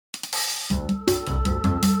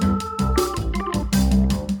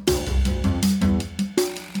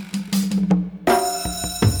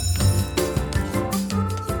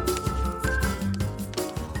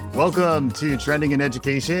Welcome to Trending in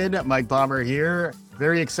Education. Mike Bomber here.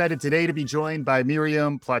 Very excited today to be joined by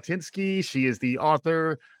Miriam Platinsky. She is the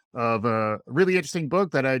author of a really interesting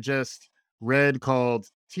book that I just read called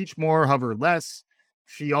Teach More, Hover Less.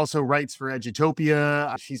 She also writes for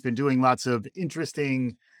Edutopia. She's been doing lots of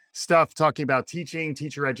interesting stuff, talking about teaching,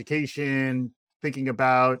 teacher education, thinking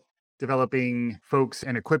about developing folks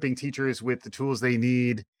and equipping teachers with the tools they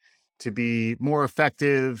need to be more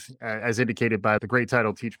effective, as indicated by the great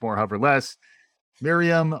title, Teach More, Hover Less.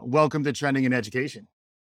 Miriam, welcome to Trending in Education.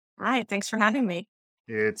 Hi, thanks for having me.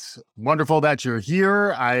 It's wonderful that you're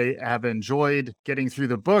here. I have enjoyed getting through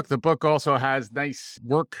the book. The book also has nice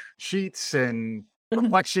worksheets and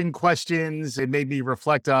reflection questions. It made me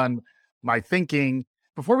reflect on my thinking.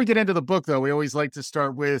 Before we get into the book, though, we always like to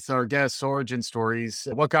start with our guests' origin stories.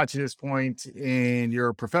 What got you to this point in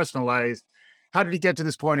your professional life? How did you get to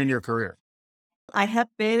this point in your career? I have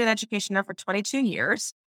been in education now for 22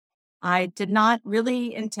 years. I did not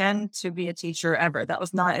really intend to be a teacher ever. That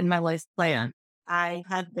was not in my life plan. I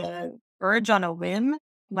had the urge on a whim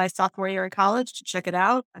my sophomore year in college to check it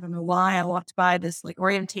out. I don't know why. I walked by this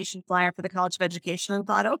orientation flyer for the College of Education and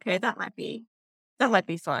thought, okay, that might be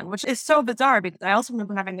fun, which is so bizarre because I also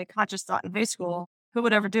remember having the conscious thought in high school, who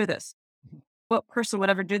would ever do this? What person would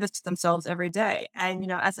ever do this to themselves every day? And,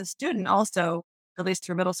 as a student also, at least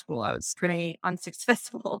through middle school, I was pretty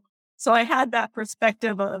unsuccessful. So I had that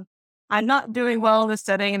perspective of, I'm not doing well in this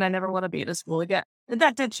setting and I never want to be at a school again. And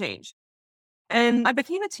that did change. And I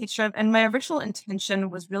became a teacher, and my original intention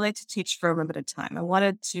was really to teach for a limited time. I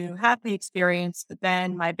wanted to have the experience, but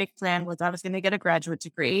then my big plan was I was going to get a graduate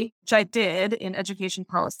degree, which I did in education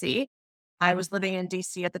policy. I was living in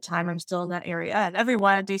DC at the time. I'm still in that area. And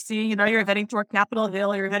everyone in DC, you're heading toward Capitol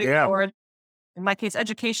Hill, you're heading toward, in my case,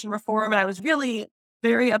 education reform. And I was really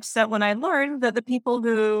very upset when I learned that the people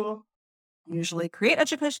who usually create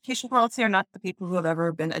education policy are not the people who have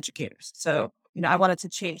ever been educators. So, I wanted to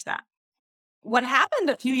change that. What happened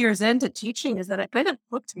a few years into teaching is that it kind of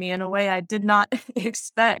hooked me in a way I did not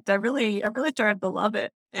expect. I really started to love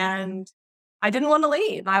it. And I didn't want to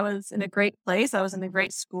leave. I was in a great place. I was in a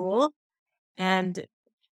great school. And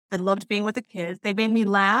I loved being with the kids. They made me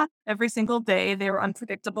laugh every single day. They were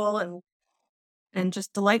unpredictable and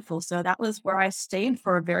just delightful. So that was where I stayed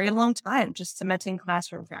for a very long time, just cementing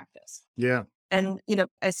classroom practice. Yeah. And,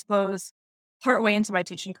 I suppose partway into my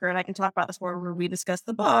teaching career, and I can talk about this more where we discuss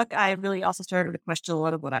the book, I really also started to question a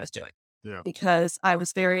lot of what I was doing. Yeah. Because I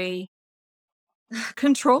was very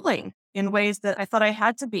controlling in ways that I thought I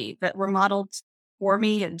had to be, that were modeled for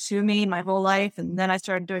me and to me my whole life. And then I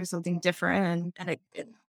started doing something different and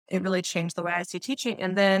it really changed the way I see teaching.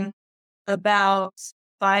 And then about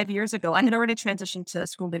 5 years ago, I had already transitioned to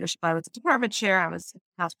school leadership. I was a department chair. I was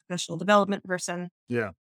a house professional development person.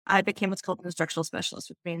 Yeah. I became what's called an instructional specialist,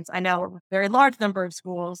 which means I know a very large number of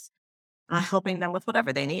schools, helping them with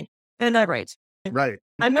whatever they need. And I write. Right.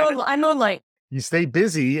 I know like, You stay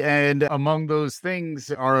busy, and among those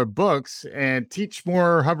things are books, and Teach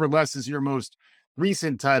More, Hover Less is your most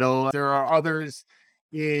recent title. There are others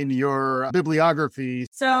in your bibliography.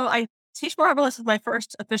 So I Teach More, Hover Less is my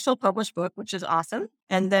first official published book, which is awesome.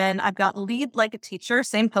 And then I've got Lead Like a Teacher,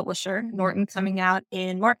 same publisher, Norton, coming out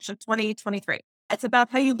in March of 2023. It's about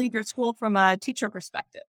how you lead your school from a teacher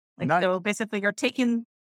perspective. Nice. So basically you're taking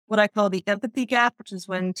what I call the empathy gap, which is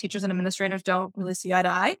when teachers and administrators don't really see eye to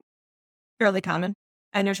eye, fairly common.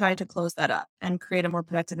 And you're trying to close that up and create a more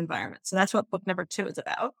productive environment. So that's what book number 2 is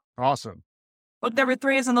about. Awesome. Book number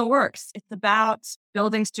 3 is in the works. It's about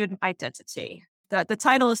building student identity. The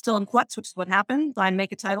title is still in flux, which is what happens. I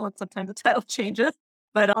make a title and sometimes the title changes,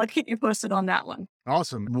 but I'll keep you posted on that one.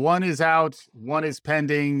 Awesome. One is out, one is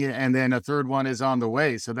pending, and then a third one is on the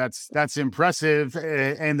way. So that's impressive.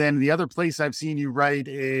 And then the other place I've seen you write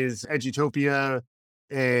is Edutopia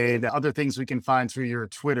and other things we can find through your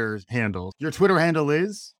Twitter handle. Your Twitter handle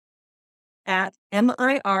is? At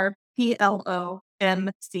MIRPLOMCPS.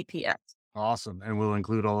 Awesome. And we'll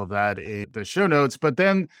include all of that in the show notes. But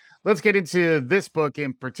then let's get into this book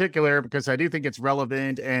in particular, because I do think it's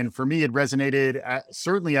relevant. And for me, it resonated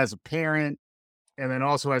certainly as a parent, and then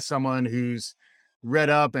also as someone who's read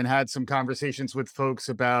up and had some conversations with folks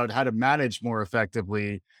about how to manage more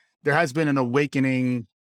effectively. There has been an awakening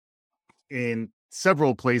in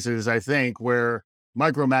several places, I think, where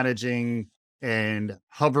micromanaging and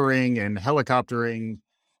hovering and helicoptering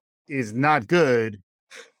is not good.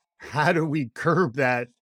 How do we curb that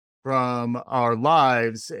from our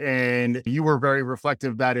lives? And you were very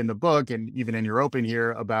reflective of that in the book, and even in your open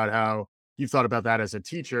here, about how you thought about that as a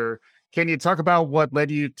teacher. Can you talk about what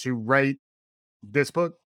led you to write this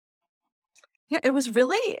book? Yeah, it was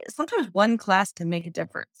really sometimes one class can make a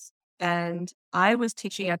difference. And I was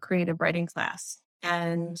teaching a creative writing class,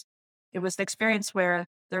 and it was an experience where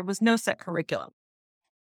there was no set curriculum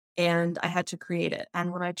and I had to create it.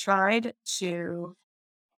 And when I tried to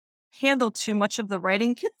handle too much of the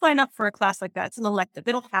writing, kids sign up for a class like that. It's an elective.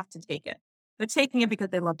 They don't have to take it. They're taking it because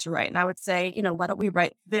they love to write. And I would say, why don't we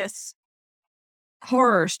write this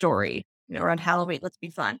horror story, around Halloween? Let's be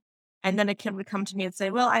fun. And then a kid would come to me and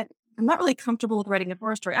say, well, I'm not really comfortable with writing a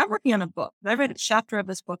horror story. I'm working on a book. I read a chapter of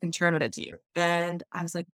this book and turn it into you. And I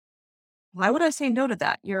was like, why would I say no to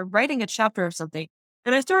that? You're writing a chapter of something.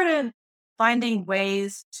 And I started finding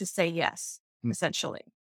ways to say yes, Mm. essentially.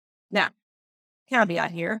 Now,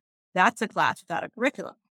 caveat here, that's a class without a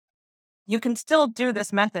curriculum. You can still do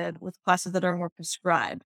this method with classes that are more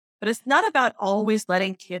prescribed, but it's not about always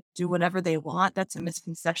letting kids do whatever they want. That's a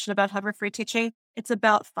misconception about Hover-Free teaching. It's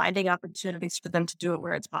about finding opportunities for them to do it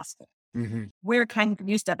where it's possible. Mm-hmm. Where can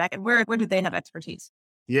you step back and where do they have expertise?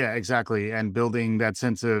 Yeah, exactly. And building that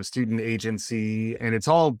sense of student agency. And it's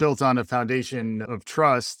all built on a foundation of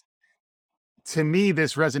trust. To me,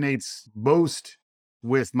 this resonates most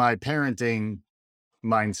with my parenting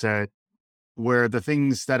mindset, where the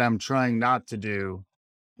things that I'm trying not to do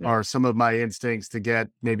Yeah. are some of my instincts to get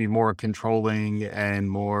maybe more controlling and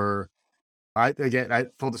more.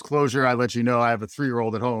 Full disclosure, I let you know I have a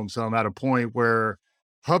 3-year-old at home. So I'm at a point where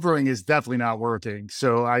hovering is definitely not working.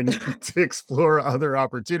 So I need to explore other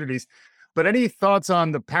opportunities. But any thoughts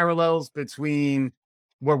on the parallels between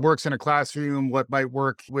what works in a classroom, what might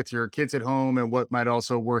work with your kids at home, and what might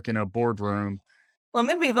also work in a boardroom? Well, I'm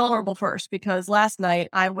going to be vulnerable first because last night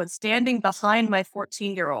I was standing behind my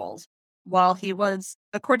 14-year-old while he was,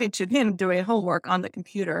 according to him, doing homework on the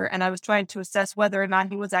computer. And I was trying to assess whether or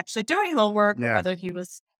not he was actually doing homework or Yeah. whether he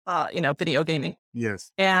was, video gaming.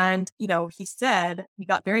 Yes. And, he said, he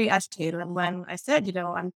got very agitated. And when I said,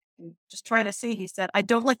 I'm just trying to see, he said, I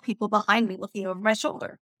don't like people behind me looking over my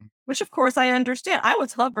shoulder, which of course I understand. I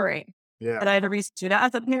was hovering Yeah. and I had a reason to do that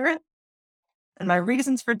as a parent. And my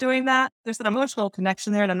reasons for doing that, there's an emotional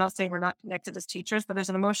connection there. And I'm not saying we're not connected as teachers, but there's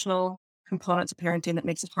an emotional component to parenting that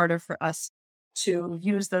makes it harder for us to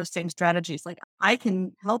use those same strategies. Like I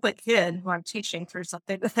can help a kid who I'm teaching through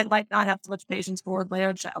something that they might not have so much patience for with my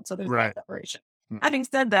own child. So there's Right. that separation. Mm. Having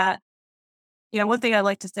said that, one thing I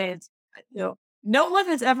like to say is, no one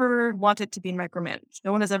has ever wanted to be micromanaged.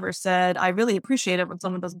 No one has ever said, I really appreciate it when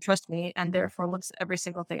someone doesn't trust me and therefore looks at every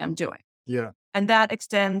single thing I'm doing. Yeah. And that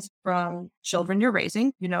extends from children you're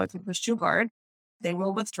raising. If you push too hard, they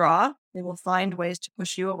will withdraw. They will find ways to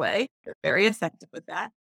push you away. They're very effective with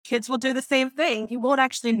that. Kids will do the same thing. You won't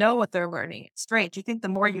actually know what they're learning. It's strange. You think the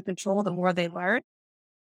more you control, the more they learn.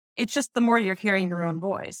 It's just the more you're hearing your own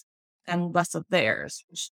voice and less of theirs,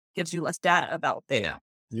 which gives you less data about what they know.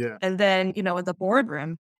 Yeah. And then, in the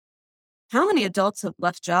boardroom, how many adults have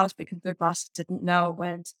left jobs because their boss didn't know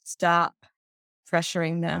when to stop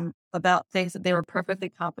pressuring them about things that they were perfectly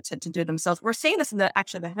competent to do themselves? We're seeing this in the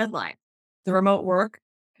headline, the remote work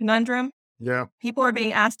conundrum. Yeah. People are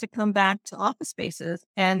being asked to come back to office spaces,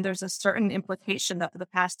 and there's a certain implication that for the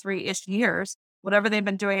past 3-ish years, whatever they've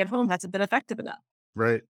been doing at home hasn't been effective enough.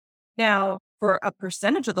 Right. Now, for a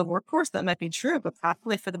percentage of the workforce, that might be true, but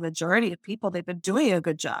probably for the majority of people, they've been doing a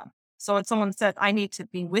good job. So when someone says, I need to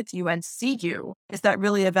be with you and see you, is that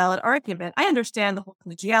really a valid argument? I understand the whole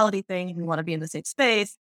collegiality thing. You want to be in the same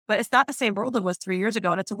space, but it's not the same world it was 3 years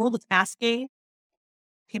ago. And it's a world that's asking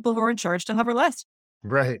people who are in charge to hover less.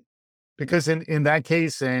 Right. Because in that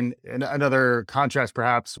case, and another contrast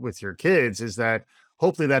perhaps with your kids is that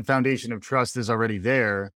hopefully that foundation of trust is already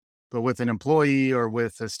there. But with an employee or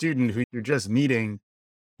with a student who you're just meeting,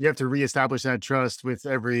 you have to reestablish that trust with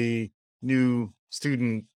every new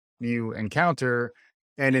student you encounter.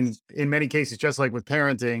 And in many cases, just like with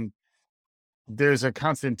parenting, there's a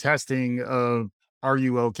constant testing of, are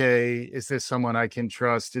you okay? Is this someone I can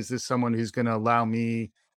trust? Is this someone who's going to allow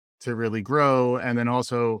me to really grow? And then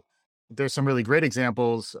also, there's some really great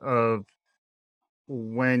examples of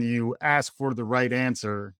when you ask for the right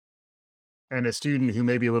answer and a student who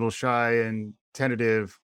may be a little shy and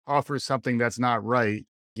tentative offers something that's not right.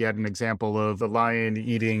 You had an example of the lion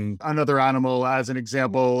eating another animal as an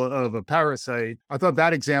example of a parasite. I thought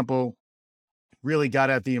that example really got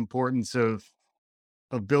at the importance of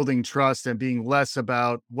building trust and being less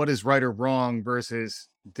about what is right or wrong versus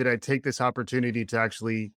did I take this opportunity to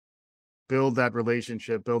actually build that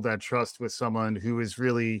relationship, build that trust with someone who is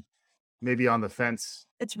really maybe on the fence.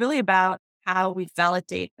 It's really about how we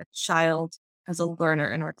validate a child as a learner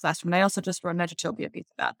in our classroom. And I also just wrote an Edutopia piece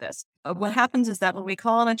about this. What happens is that when we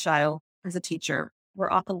call on a child as a teacher, we're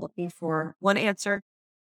often looking for one answer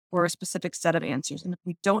for a specific set of answers. And if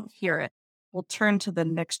we don't hear it, we'll turn to the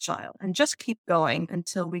next child and just keep going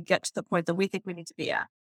until we get to the point that we think we need to be at.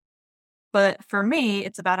 But for me,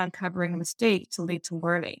 it's about uncovering a mistake to lead to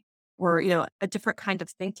learning or, a different kind of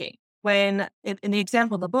thinking. When in the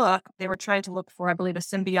example of the book, they were trying to look for, I believe, a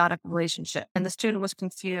symbiotic relationship. And the student was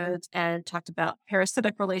confused and talked about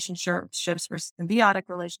parasitic relationships versus symbiotic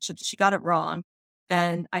relationships. She got it wrong.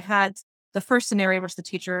 And I had the first scenario, which the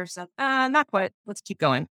teacher said, not quite, let's keep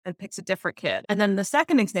going, and picks a different kid. And then the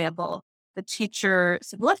second example, the teacher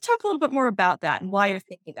said, well, let's talk a little bit more about that and why you're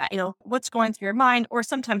thinking that, what's going through your mind. Or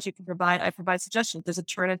sometimes I provide suggestions. There's a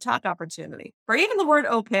turn and talk opportunity, or even the word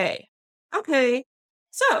okay. Okay.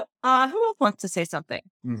 So who else wants to say something?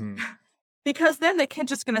 Mm-hmm. Because then the kid's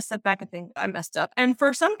just going to sit back and think, I messed up. And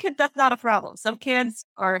for some kids, that's not a problem. Some kids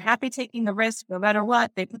are happy taking the risk no matter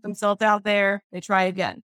what. They put themselves out there. They try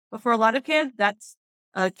again. But for a lot of kids, that's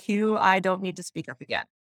a cue. I don't need to speak up again.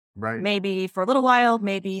 Right. Maybe for a little while,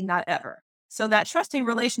 maybe not ever. So that trusting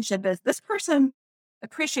relationship is this person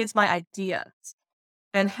appreciates my ideas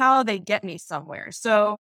and how they get me somewhere.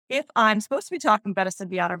 So if I'm supposed to be talking about a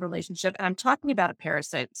symbiotic relationship and I'm talking about a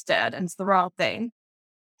parasite instead, and it's the wrong thing,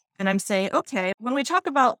 and I'm saying, okay, when we talk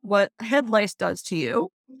about what head lice does to you,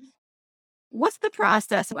 what's the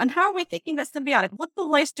process and how are we thinking that's symbiotic? What's the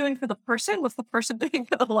lice doing for the person? What's the person doing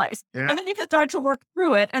for the lice? Yeah. And then you can start to work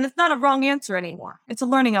through it. And it's not a wrong answer anymore. It's a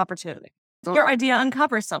learning opportunity. So, your idea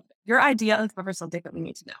uncovers something. Your idea uncovers something that we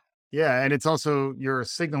need to know. Yeah. And it's also, you're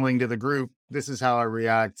signaling to the group, this is how I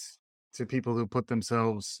react to people who put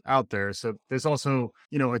themselves out there. So there's also,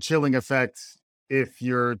 a chilling effect if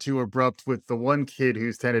you're too abrupt with the one kid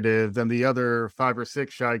who's tentative, then the other 5 or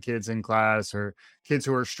 6 shy kids in class or kids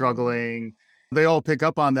who are struggling, they all pick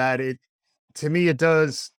up on that. To me, it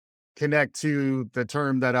does connect to the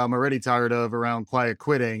term that I'm already tired of around quiet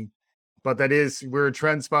quitting, but we're a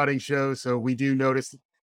trend spotting show. So we do notice,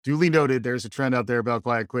 duly noted, there's a trend out there about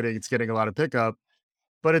quiet quitting. It's getting a lot of pickup,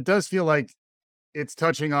 but it does feel like it's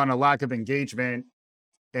touching on a lack of engagement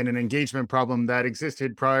and an engagement problem that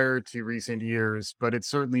existed prior to recent years, but it's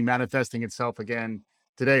certainly manifesting itself again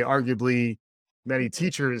today. Arguably, many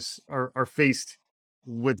teachers are faced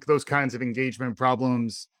with those kinds of engagement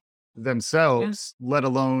problems themselves, let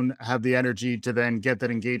alone have the energy to then get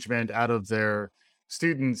that engagement out of their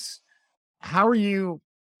students. How are you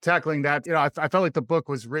tackling that? I felt like the book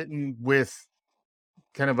was written with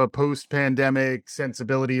kind of a post-pandemic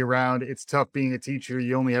sensibility around it's tough being a teacher.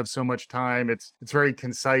 You only have so much time. It's very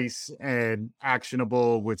concise and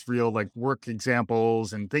actionable with real like work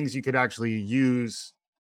examples and things you could actually use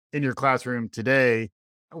in your classroom today.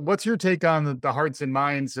 What's your take on the hearts and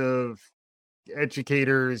minds of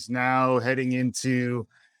educators now heading into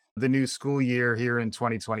the new school year here in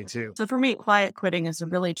 2022? So for me, quiet quitting is a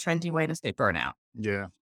really trendy way to say burnout. Yeah.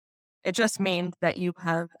 It just means that you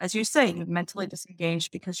have, as you say, you've mentally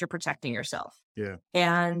disengaged because you're protecting yourself. Yeah.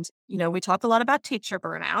 And, we talk a lot about teacher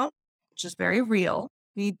burnout, which is very real.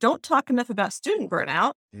 We don't talk enough about student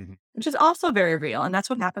burnout, which is also very real. And that's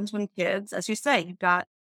what happens when kids, as you say, you've got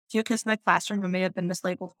a few kids in the classroom who may have been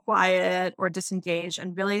mislabeled quiet or disengaged,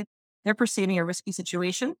 and really they're perceiving a risky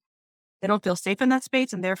situation. They don't feel safe in that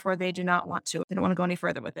space, and therefore they don't want to go any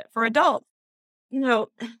further with it. For adults,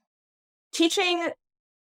 teaching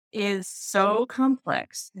is so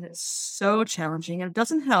complex and it's so challenging. And it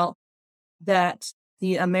doesn't help that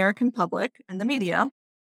the American public and the media,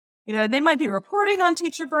 they might be reporting on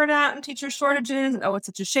teacher burnout and teacher shortages. And, it's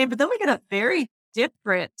such a shame. But then we get a very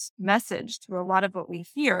different message to a lot of what we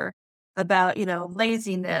hear about,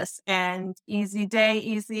 laziness and easy day,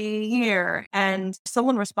 easy year. And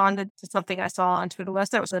someone responded to something I saw on Twitter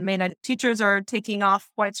last night, which was the main idea. Teachers are taking off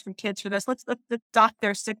points from kids for this. Let's dock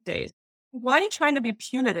their sick days. Why are you trying to be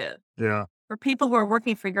punitive for people who are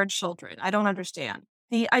working for your children? I don't understand.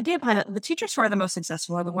 The idea behind it, the teachers who are the most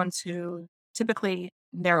successful are the ones who typically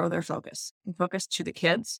narrow their focus and focus to the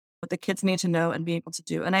kids, what the kids need to know and be able to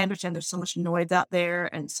do. And I understand there's so much noise out there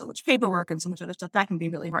and so much paperwork and so much other stuff that can be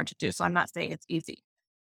really hard to do. So I'm not saying it's easy.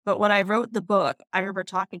 But when I wrote the book, I remember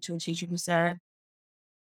talking to a teacher who said,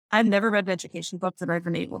 I've never read an education book that I've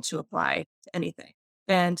been able to apply to anything.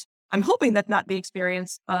 And I'm hoping that's not the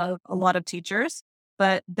experience of a lot of teachers,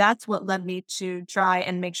 but that's what led me to try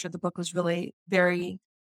and make sure the book was really very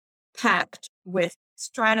packed with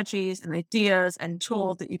strategies and ideas and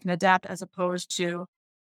tools that you can adapt, as opposed to,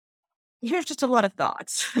 here's just a lot of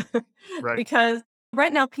thoughts. Right. Because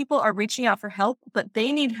right now people are reaching out for help, but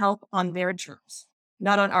they need help on their terms,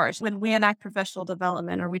 not on ours. When we enact professional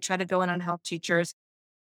development or we try to go in and help teachers,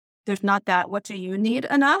 there's not that, what do you need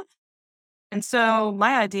enough? And so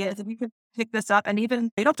my idea is if we could pick this up. And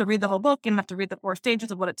even you don't have to read the whole book. You don't have to read the 4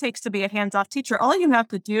 stages of what it takes to be a hands-off teacher. All you have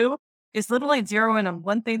to do is literally zero in on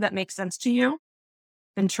one thing that makes sense to you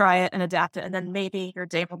and try it and adapt it. And then maybe your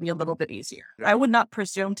day will be a little bit easier. I would not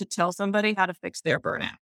presume to tell somebody how to fix their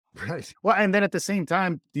burnout. Right. Well, and then at the same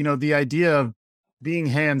time, the idea of being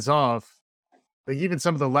hands off, like even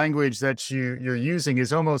some of the language that you're using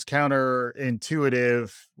is almost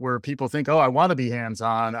counterintuitive, where people think, oh, I want to be hands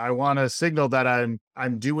on. I want to signal that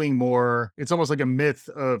I'm doing more. It's almost like a myth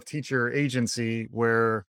of teacher agency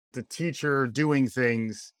where the teacher doing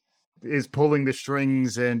things is pulling the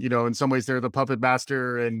strings, and in some ways they're the puppet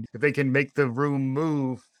master, and if they can make the room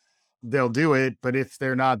move, they'll do it. But if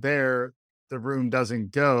they're not there, the room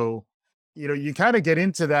doesn't go. You kind of get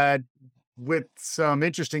into that with some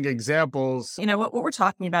interesting examples. What we're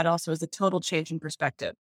talking about also is a total change in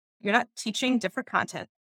perspective. You're not teaching different content.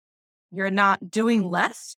 You're not doing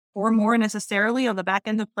less or more necessarily on the back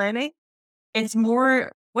end of planning. It's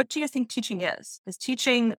more, what do you think teaching is? Is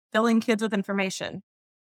teaching filling kids with information?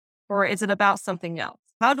 Or is it about something else?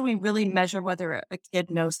 How do we really measure whether a kid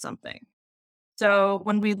knows something? So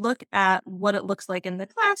when we look at what it looks like in the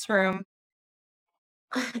classroom,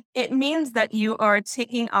 it means that you are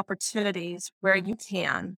taking opportunities where you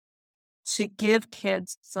can to give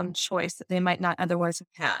kids some choice that they might not otherwise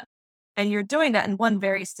have had. And you're doing that in one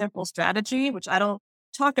very simple strategy, which I don't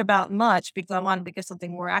talk about much because I wanted to get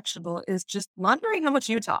something more actionable, is just monitoring how much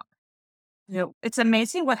you talk. It's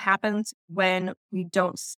amazing what happens when we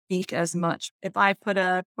don't speak as much. If I put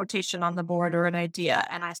a quotation on the board or an idea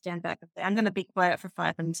and I stand back and say, I'm going to be quiet for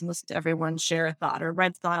 5 minutes and listen to everyone share a thought, or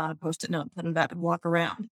write a thought on a Post-it note, put it back and walk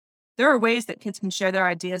around. There are ways that kids can share their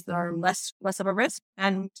ideas that are less of a risk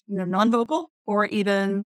and non-vocal, or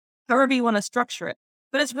even however you want to structure it.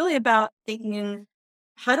 But it's really about thinking,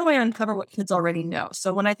 how do I uncover what kids already know?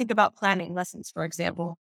 So when I think about planning lessons, for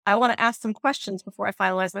example, I want to ask some questions before I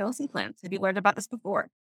finalize my lesson plans. Have you learned about this before?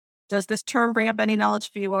 Does this term bring up any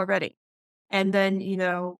knowledge for you already? And then,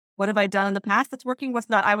 what have I done in the past that's working? What's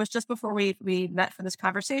not? I was just before we met for this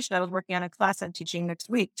conversation, I was working on a class I'm teaching next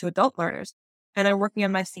week to adult learners. And I'm working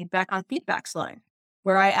on my feedback on feedback slide,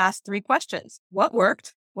 where I asked 3 questions. What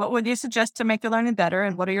worked? What would you suggest to make your learning better?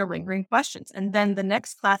 And what are your lingering questions? And then the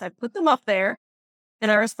next class, I put them up there and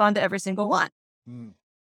I respond to every single one.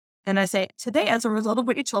 And I say, today, as a result of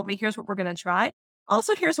what you told me, here's what we're going to try.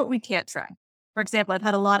 Also, here's what we can't try. For example, I've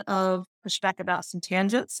had a lot of pushback about some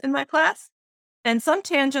tangents in my class. And some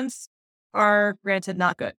tangents are, granted,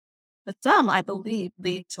 not good. But some, I believe,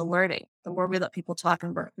 lead to learning the more we let people talk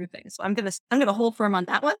and work through things. So I'm gonna hold firm on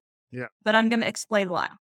that one. Yeah. But I'm going to explain why.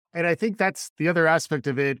 And I think that's the other aspect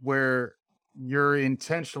of it, where you're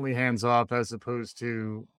intentionally hands off as opposed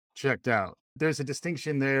to checked out. There's a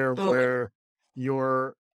distinction there where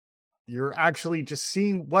you're actually just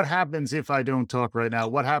seeing what happens if I don't talk right now.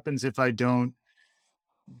 What happens if I don't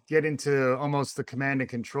get into almost the command and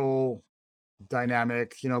control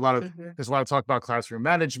dynamic? There's a lot of talk about classroom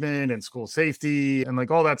management and school safety, and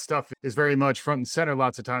like all that stuff is very much front and center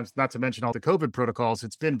lots of times, not to mention all the COVID protocols.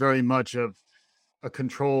 It's been very much of a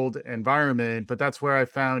controlled environment, but that's where I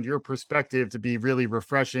found your perspective to be really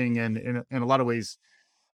refreshing and in a lot of ways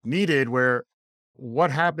needed, where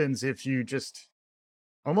what happens if you just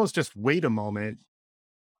almost just wait a moment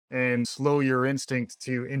and slow your instinct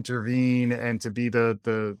to intervene and to be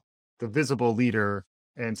the visible leader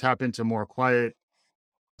and tap into more quiet,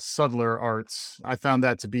 subtler arts. I found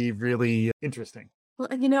that to be really interesting. Well,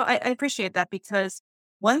 and I appreciate that, because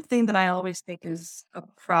one thing that I always think is a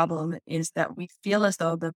problem is that we feel as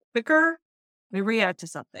though the quicker we react to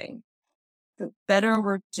something, the better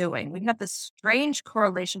we're doing. We have this strange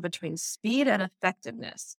correlation between speed and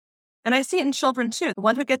effectiveness. And I see it in children too. The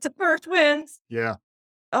one who gets it first wins. Yeah.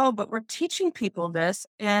 Oh, but we're teaching people this,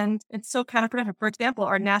 and it's so counterproductive. For example,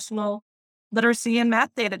 our national literacy and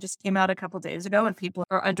math data just came out a couple of days ago, and people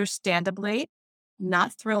are understandably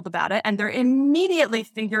not thrilled about it. And they're immediately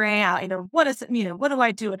figuring out, what does it mean? What do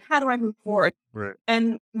I do? And how do I move forward? Right.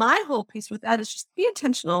 And my whole piece with that is just be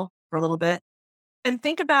intentional for a little bit and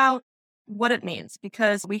think about what it means,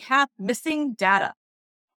 because we have missing data.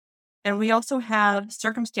 And we also have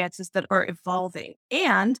circumstances that are evolving.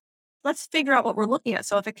 And let's figure out what we're looking at.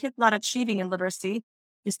 So if a kid's not achieving in literacy,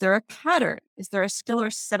 is there a pattern? Is there a skill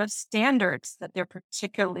or set of standards that they're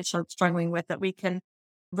particularly struggling with that we can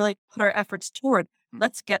really put our efforts toward?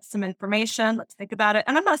 Let's get some information. Let's think about it.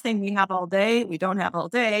 And I'm not saying we have all day. We don't have all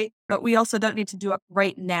day, but we also don't need to do it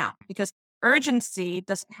right now, because urgency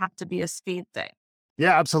doesn't have to be a speed thing.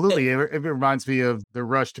 Yeah, absolutely. It reminds me of the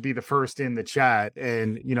rush to be the first in the chat.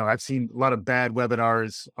 And, I've seen a lot of bad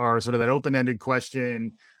webinars are sort of that open-ended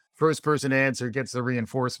question, first person answer gets the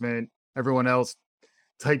reinforcement. everyone else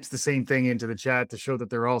types the same thing into the chat to show that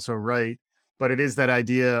they're also right. But it is that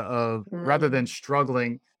idea of rather than Mm.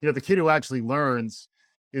 struggling, the kid who actually learns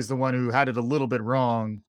is the one who had it a little bit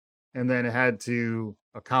wrong and then had to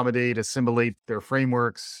accommodate, assimilate their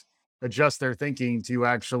frameworks, adjust their thinking to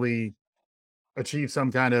actually achieve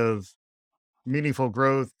some kind of meaningful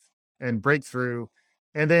growth and breakthrough.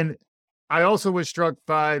 And then I also was struck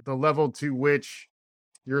by the level to which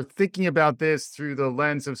you're thinking about this through the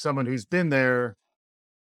lens of someone who's been there,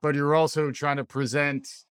 but you're also trying to present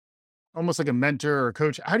almost like a mentor or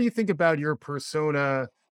coach. How do you think about your persona,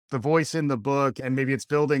 the voice in the book, and maybe it's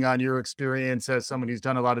building on your experience as someone who's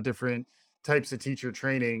done a lot of different types of teacher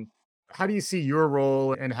training? How do you see your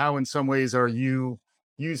role, and how, in some ways, are you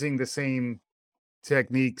using the same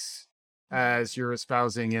techniques as you're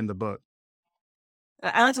espousing in the book?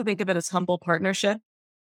 I like to think of it as humble partnership.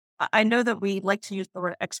 I know that we like to use the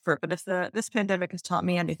word expert, but if this pandemic has taught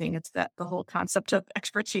me anything, it's that the whole concept of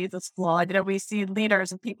expertise is flawed. We see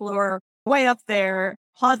leaders and people who are way up there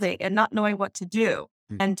pausing and not knowing what to do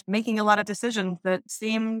Mm. and making a lot of decisions that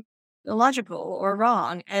seem illogical or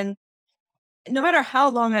wrong. And no matter how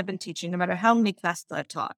long I've been teaching, no matter how many classes I've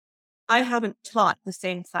taught, I haven't taught the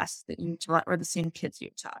same classes that you taught or the same kids you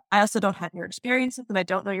taught. I also don't have your experiences and I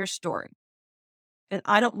don't know your story. And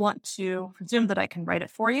I don't want to presume that I can write it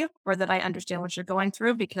for you or that I understand what you're going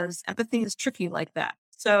through because empathy is tricky like that.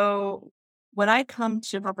 So when I come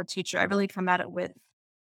to help a teacher, I really come at it with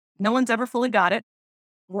no one's ever fully got it.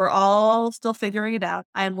 We're all still figuring it out.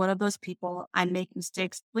 I am one of those people. I make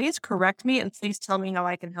mistakes. Please correct me and please tell me how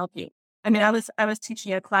I can help you. I was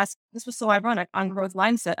teaching a class. This was so ironic on growth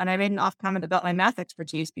mindset, and I made an off comment about my math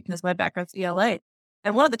expertise because my background's ELA.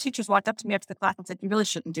 And one of the teachers walked up to me after the class and said, "You really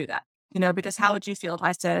shouldn't do that, because how would you feel if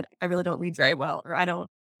I said I really don't read very well, or I don't?"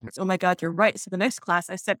 I said, "Oh my God, you're right." So the next class,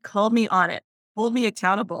 I said, "Call me on it. Hold me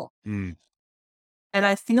accountable." Mm. And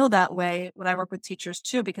I feel that way when I work with teachers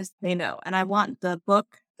too, because they know. And I want the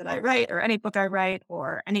book that I write or any book I write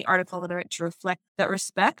or any article that I write to reflect that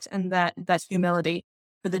respect and that humility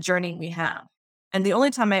for the journey we have. And the only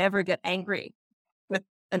time I ever get angry with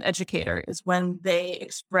an educator is when they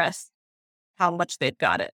express how much they've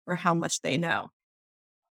got it or how much they know.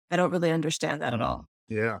 I don't really understand that at all.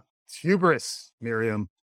 Yeah. It's hubris, Miriam.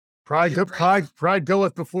 Pride, Hubris. pride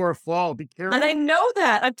goeth before a fall. Be And I careful. know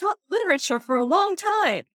that. I've taught literature for a long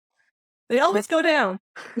time. They always go down.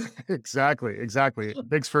 Exactly, exactly.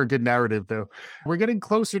 Makes for a good narrative, though. We're getting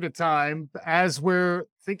closer to time as we're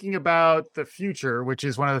thinking about the future, which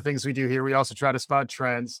is one of the things we do here. We also try to spot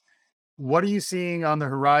trends. What are you seeing on the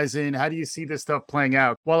horizon? How do you see this stuff playing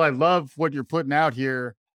out? While I love what you're putting out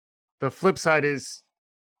here, the flip side is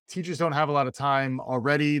teachers don't have a lot of time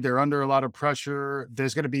already. They're under a lot of pressure.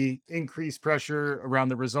 There's going to be increased pressure around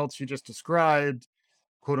the results you just described,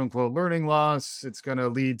 quote unquote learning loss. It's going to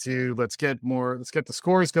lead to let's get the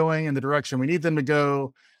scores going in the direction we need them to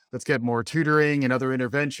go. Let's get more tutoring and other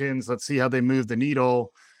interventions. Let's see how they move the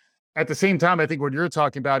needle. At the same time, I think what you're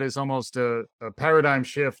talking about is almost a paradigm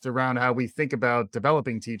shift around how we think about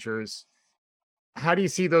developing teachers. How do you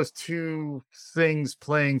see those two things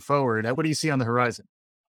playing forward? What do you see on the horizon?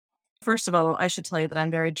 First of all, I should tell you that I'm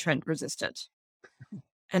very trend resistant.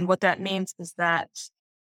 And what that means is that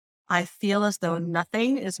I feel as though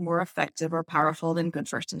nothing is more effective or powerful than good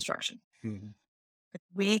first instruction. Mhm. If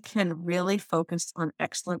we can really focus on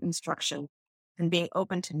excellent instruction and being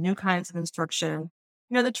open to new kinds of instruction.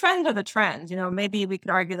 The trends are the trends. Maybe we could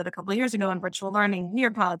argue that a couple of years ago in virtual learning,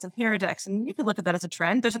 Nearpods and Peerdex, and you could look at that as a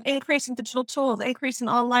trend. There's an increase in digital tools, increase in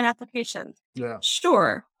online applications. Yeah.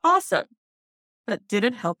 Sure, awesome. But did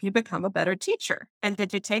it help you become a better teacher? And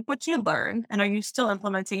did you take what you learned and are you still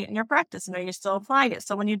implementing it in your practice? And are you still applying it?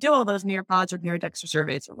 So when you do all those Nearpods or Neardex or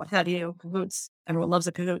surveys or what have you, Kahoots, everyone loves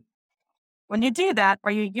a Kahoot. When you do that,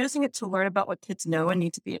 are you using it to learn about what kids know and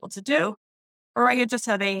need to be able to do? Or are you just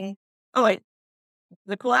having, oh, wait,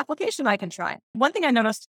 the cool application I can try? One thing I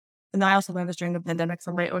noticed, and I also learned this during the pandemic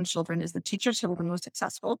from my own children, is the teachers who were the most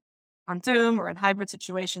successful on Zoom or in hybrid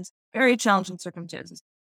situations, very challenging circumstances,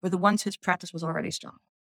 were the ones whose practice was already strong.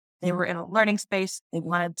 They were in a learning space. They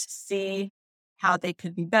wanted to see how they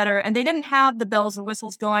could be better. And they didn't have the bells and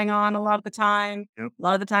whistles going on a lot of the time. Yep. A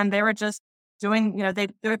lot of the time they were just doing,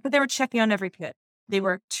 but they were checking on every kid. They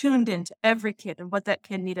were tuned into every kid and what that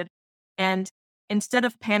kid needed. And instead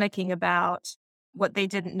of panicking about what they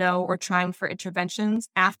didn't know or trying for interventions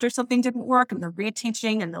after something didn't work and the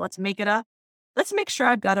reteaching and the let's make it up, let's make sure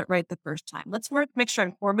I've got it right the first time. Make sure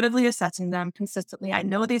I'm formatively assessing them consistently. I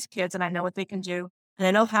know these kids and I know what they can do and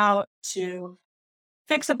I know how to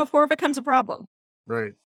fix it before it becomes a problem.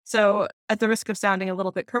 Right. So at the risk of sounding a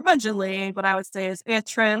little bit curmudgeonly, what I would say is,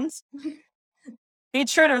 trends, be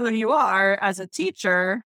true to who you are as a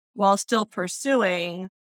teacher while still pursuing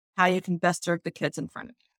how you can best serve the kids in front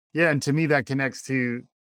of Yeah, and to me that connects to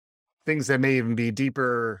things that may even be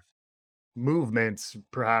deeper movements,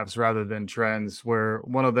 perhaps rather than trends. Where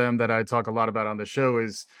one of them that I talk a lot about on the show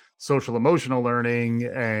is social emotional learning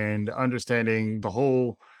and understanding the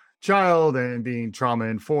whole child and being trauma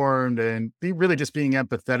informed and be really just being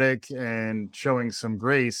empathetic and showing some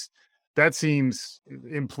grace. That seems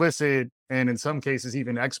implicit and in some cases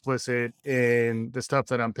even explicit in the stuff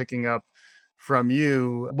that I'm picking up from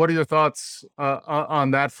you. What are your thoughts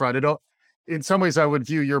on that front? In some ways, I would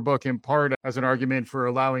view your book in part as an argument for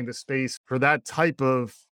allowing the space for that type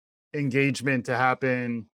of engagement to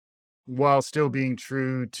happen while still being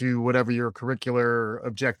true to whatever your curricular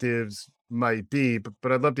objectives might be.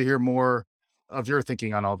 But I'd love to hear more of your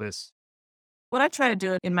thinking on all this. what I try to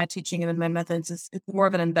do in my teaching and in my methods is it's more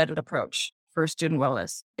of an embedded approach for student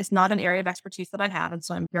wellness. It's not an area of expertise that I have, and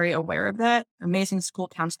so I'm very aware of that. Amazing school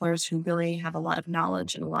counselors who really have a lot of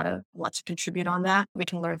knowledge and a lot to contribute on that we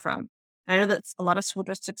can learn from. I know that a lot of school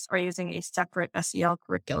districts are using a separate SEL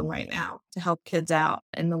curriculum right now to help kids out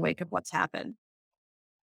in the wake of what's happened.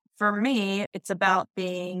 For me, it's about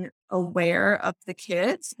being aware of the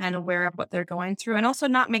kids and aware of what they're going through and also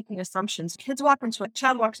not making assumptions. A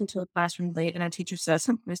child walks into a classroom late and a teacher says,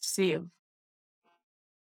 nice to see you.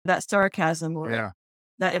 That sarcasm or Yeah.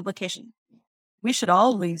 that implication. We should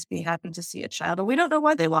always be happy to see a child. And we don't know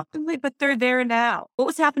why they walked in late, but they're there now. What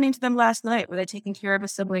was happening to them last night? Were they taking care of a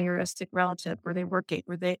sibling or a sick relative? Were they working?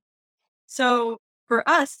 So for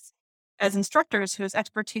us as instructors whose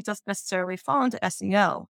expertise doesn't necessarily fall into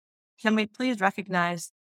SEL, can we please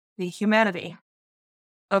recognize the humanity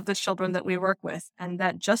of the children that we work with and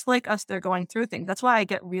that just like us, they're going through things. That's why I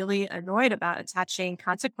get really annoyed about attaching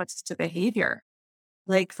consequences to behavior.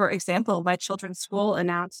 Like, for example, my children's school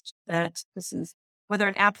announced that this is whether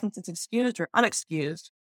an absence is excused or unexcused.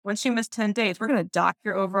 Once you miss 10 days, we're going to dock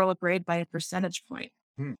your overall grade by a percentage point.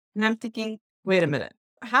 Hmm. And I'm thinking, wait a minute.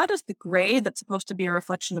 How does the grade that's supposed to be a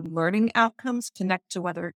reflection of learning outcomes connect to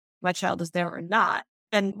whether my child is there or not?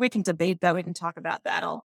 And we can debate that. We can talk about that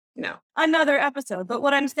all, another episode. But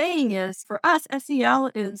what I'm saying is for us,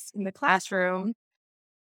 SEL is in the classroom,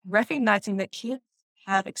 recognizing that kids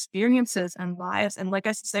have experiences and lives. And like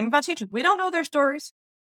I said, same about teachers, we don't know their stories.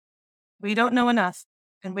 We don't know enough.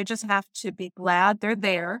 And we just have to be glad they're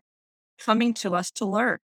there coming to us to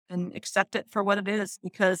learn and accept it for what it is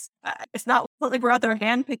because it's not like we're out there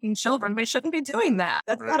handpicking children. We shouldn't be doing that.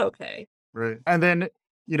 That's Right. not okay. Right. And then,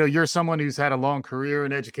 you're someone who's had a long career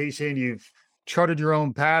in education. You've charted your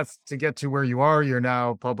own path to get to where you are. You're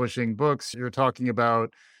now publishing books. You're talking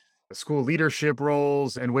about school leadership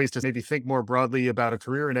roles and ways to maybe think more broadly about a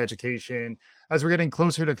career in education. As we're getting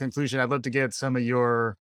closer to conclusion, I'd love to get some of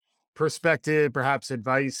your perspective, perhaps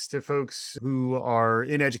advice to folks who are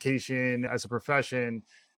in education as a profession.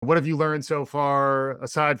 What have you learned so far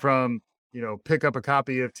aside from, pick up a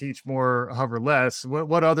copy of Teach More, Hover Less?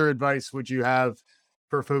 What other advice would you have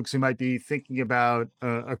for folks who might be thinking about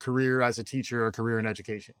a career as a teacher or a career in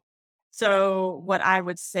education? So, what I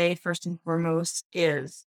would say first and foremost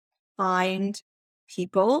is find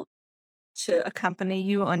people to accompany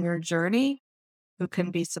you on your journey who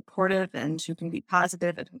can be supportive and who can be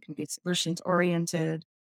positive and who can be solutions oriented.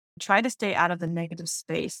 Try to stay out of the negative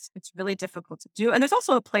space. It's really difficult to do. And there's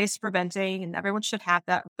also a place for venting, and everyone should have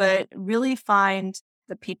that. But really find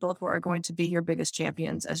the people who are going to be your biggest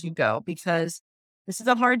champions as you go, because this is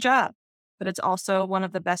a hard job, but it's also one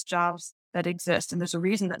of the best jobs that exist. And there's a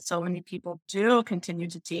reason that so many people do continue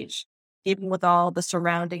to teach, even with all the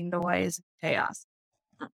surrounding noise and chaos.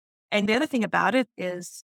 And the other thing about it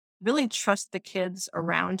is really trust the kids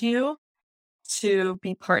around you to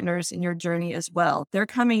be partners in your journey as well. They're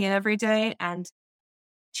coming in every day, and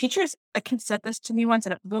teachers, a kid said this to me once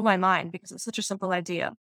and it blew my mind because it's such a simple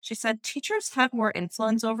idea. She said, teachers have more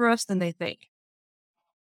influence over us than they think.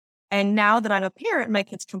 And now that I'm a parent, my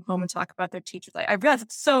kids come home and talk about their teachers. I realize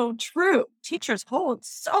it's so true. Teachers hold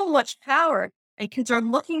so much power, and kids are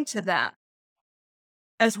looking to them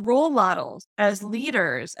as role models, as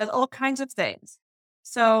leaders, as all kinds of things.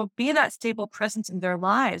 So be that stable presence in their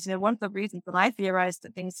lives. One of the reasons that I theorized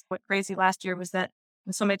that things went crazy last year was that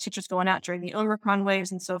with so many teachers going out during the Omicron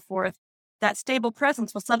waves and so forth, that stable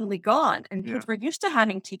presence was suddenly gone. And Yeah. kids were used to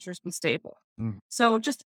having teachers be stable. Mm. So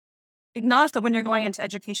just acknowledge that when you're going into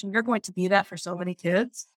education, you're going to be that for so many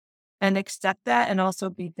kids and accept that. And also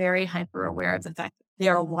be very hyper aware of the fact that they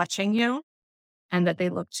are watching you and that they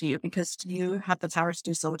look to you because you have the power to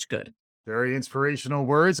do so much good. Very inspirational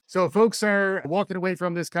words. So, folks are walking away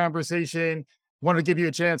from this conversation. Want to give you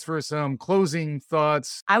a chance for some closing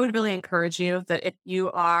thoughts. I would really encourage you that if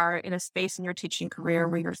you are in a space in your teaching career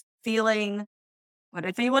where you're feeling,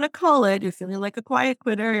 whatever you want to call it, you're feeling like a quiet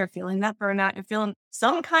quitter, you're feeling that burnout, you're feeling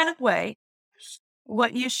some kind of way,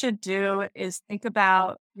 what you should do is think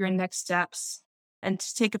about your next steps and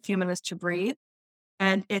to take a few minutes to breathe.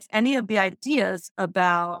 And if any of the ideas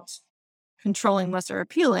about controlling less are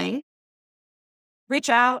appealing, reach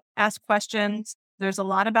out, ask questions. There's a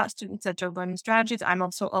lot about student-centered learning strategies. I'm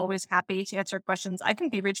also always happy to answer questions. I can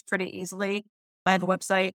be reached pretty easily. I have a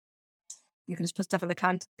website. You can just put stuff in the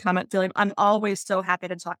comment field. I'm always so happy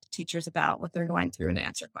to talk to teachers about what they're going through and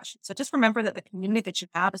answer questions. So just remember that the community that you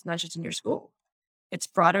have is not just in your school. It's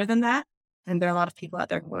broader than that. And there are a lot of people out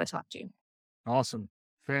there who want to talk to you. Awesome.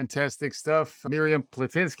 Fantastic stuff. Miriam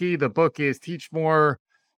Platinsky, the book is Teach More,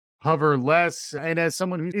 Hover Less. And as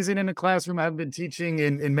someone who isn't in a classroom, I've been teaching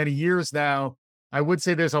in many years now. I would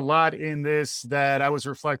say there's a lot in this that I was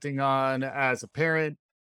reflecting on as a parent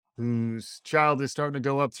whose child is starting to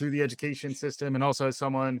go up through the education system, and also as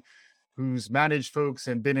someone who's managed folks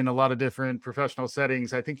and been in a lot of different professional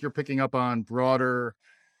settings. I think you're picking up on broader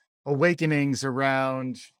awakenings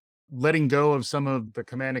around letting go of some of the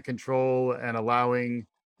command and control and allowing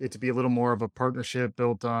it to be a little more of a partnership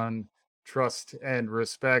built on trust and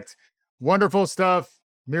respect. Wonderful stuff.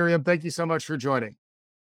 Miriam, thank you so much for joining.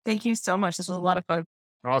 Thank you so much. This was a lot of fun.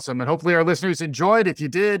 Awesome. And hopefully our listeners enjoyed. If you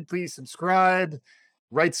did, please subscribe,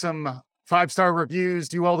 write some 5-star reviews,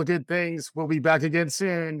 do all the good things. We'll be back again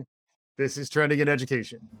soon. This is Trending in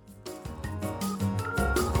Education.